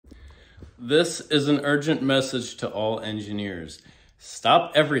This is an urgent message to all engineers.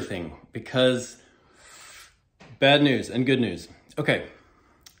 Stop everything, because bad news and good news. Okay,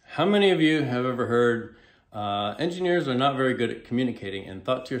 how many of you have ever heard engineers are not very good at communicating and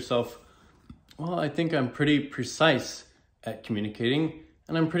thought to yourself, well, I think I'm pretty precise at communicating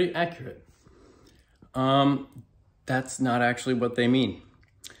and I'm pretty accurate. That's not actually what they mean.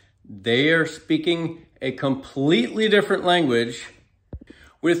 They are speaking a completely different language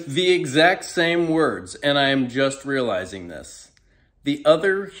with the exact same words, and I am just realizing this. The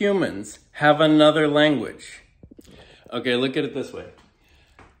other humans have another language. Okay, look at it this way.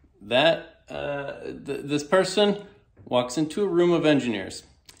 This person walks into a room of engineers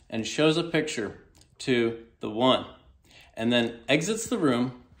and shows a picture to the one, and then exits the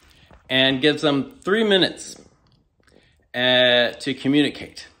room and gives them 3 minutes to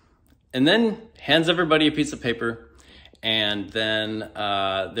communicate. And then hands everybody a piece of paper, and then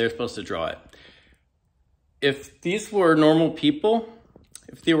they're supposed to draw it. If these were normal people,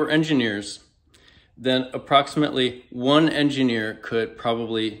 if they were engineers, then approximately one engineer could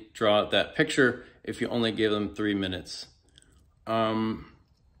probably draw that picture if you only gave them 3 minutes. For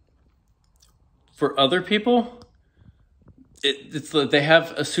other people, it's like they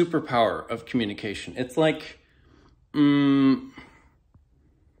have a superpower of communication. It's like,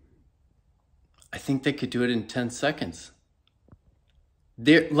 I think they could do it in 10 seconds.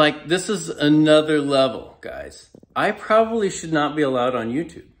 This is another level, guys. I probably should not be allowed on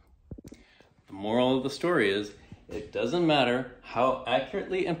YouTube. The moral of the story is, it doesn't matter how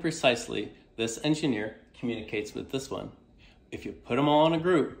accurately and precisely this engineer communicates with this one. If you put them all in a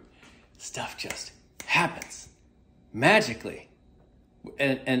group, stuff just happens magically.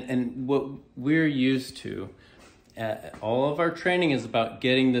 And what we're used to, all of our training is about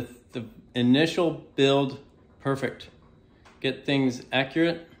getting the initial build perfect, get things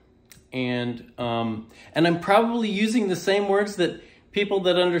accurate, and I'm probably using the same words that people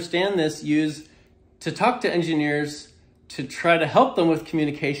that understand this use to talk to engineers to try to help them with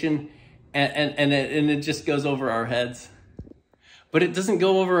communication, and it just goes over our heads. But it doesn't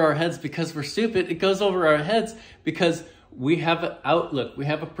go over our heads because we're stupid. It goes over our heads because we have an outlook, we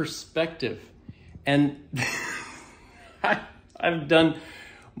have a perspective, and I've done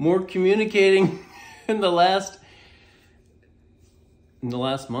more communicating in the last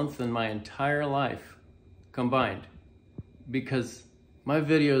month than my entire life combined, because my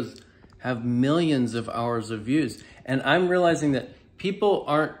videos have millions of hours of views, and I'm realizing that people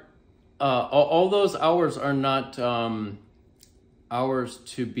aren't all those hours are not hours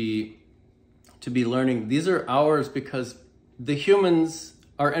to be learning. These are hours because the humans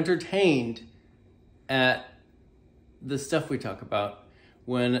are entertained at the stuff we talk about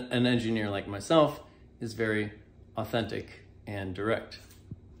when an engineer like myself is very authentic and direct.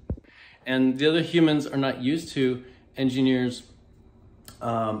 And the other humans are not used to engineers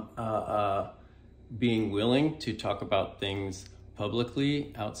being willing to talk about things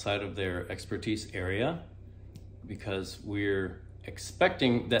publicly outside of their expertise area, because we're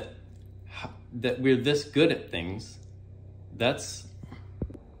expecting that we're this good at things.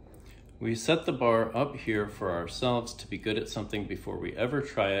 We set the bar up here for ourselves to be good at something before we ever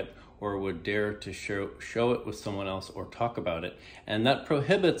try it or would dare to show it with someone else or talk about it. And that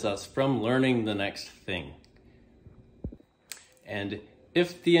prohibits us from learning the next thing. And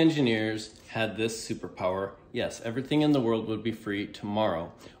if the engineers had this superpower, yes, everything in the world would be free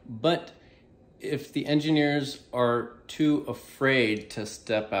tomorrow. But if the engineers are too afraid to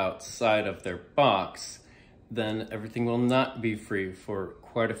step outside of their box, then everything will not be free for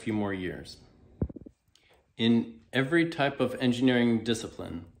quite a few more years. In every type of engineering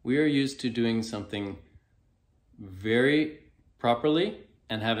discipline, we are used to doing something very properly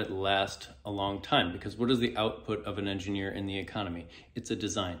and have it last a long time. Because what is the output of an engineer in the economy? It's a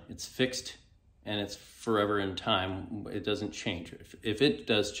design. It's fixed and it's forever in time. It doesn't change. If it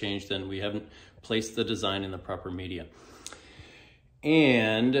does change, then we haven't placed the design in the proper media.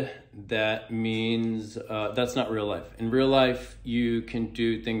 And that means that's not real life. In real life, you can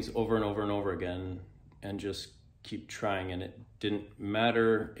do things over and over and over again and just keep trying. And it didn't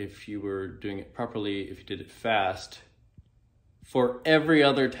matter if you were doing it properly, if you did it fast, for every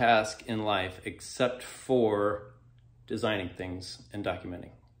other task in life except for designing things and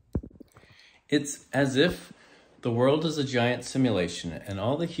documenting. It's as if the world is a giant simulation and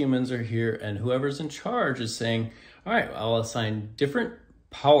all the humans are here, and whoever's in charge is saying, all right, I'll assign different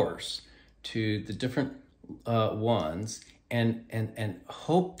powers to the different ones and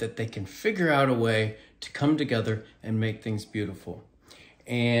hope that they can figure out a way to come together and make things beautiful.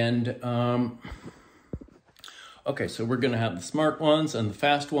 And okay, so we're going to have the smart ones and the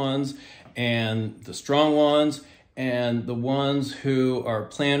fast ones and the strong ones and the ones who are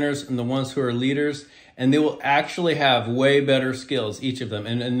planners and the ones who are leaders. And they will actually have way better skills, each of them.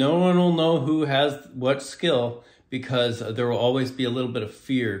 And no one will know who has what skill, because there will always be a little bit of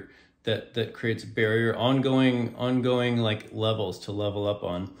fear that creates a barrier, ongoing like levels to level up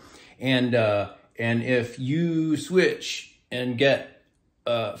on. And if you switch and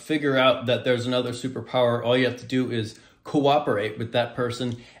figure out that there's another superpower, all you have to do is cooperate with that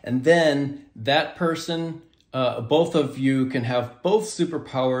person. And then that person, both of you can have both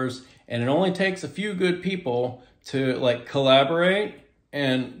superpowers, and it only takes a few good people to like collaborate,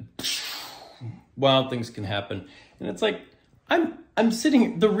 and wild things can happen. And it's like, I'm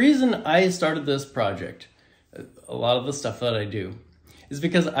sitting, the reason I started this project, a lot of the stuff that I do, is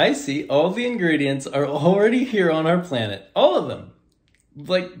because I see all the ingredients are already here on our planet, all of them,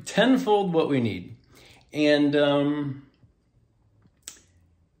 like tenfold what we need. And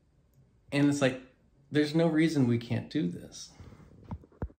it's like, there's no reason we can't do this.